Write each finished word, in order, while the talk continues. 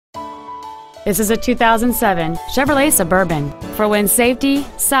This is a 2007 Chevrolet Suburban for when safety,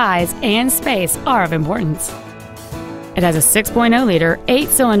 size, and space are of importance. It has a 6.0-liter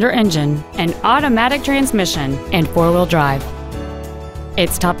 8-cylinder engine, an automatic transmission, and 4-wheel drive.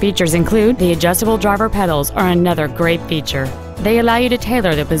 Its top features include the adjustable driver pedals are another great feature. They allow you to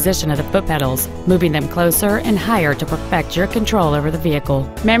tailor the position of the foot pedals, moving them closer and higher to perfect your control over the vehicle.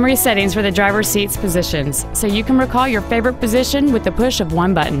 Memory settings for the driver's seat's positions, so you can recall your favorite position with the push of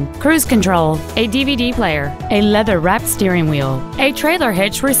one button. Cruise control, a DVD player, a leather-wrapped steering wheel, a trailer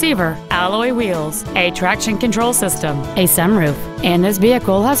hitch receiver, alloy wheels, a traction control system, a sunroof, and this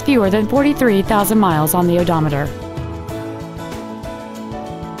vehicle has fewer than 43,000 miles on the odometer.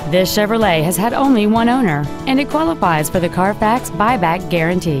 This Chevrolet has had only one owner, and it qualifies for the Carfax buyback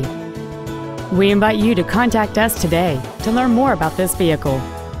guarantee. We invite you to contact us today to learn more about this vehicle.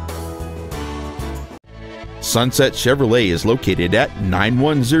 Sunset Chevrolet is located at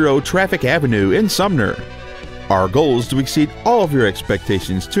 910 Traffic Avenue in Sumner. Our goal is to exceed all of your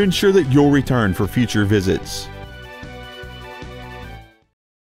expectations to ensure that you'll return for future visits.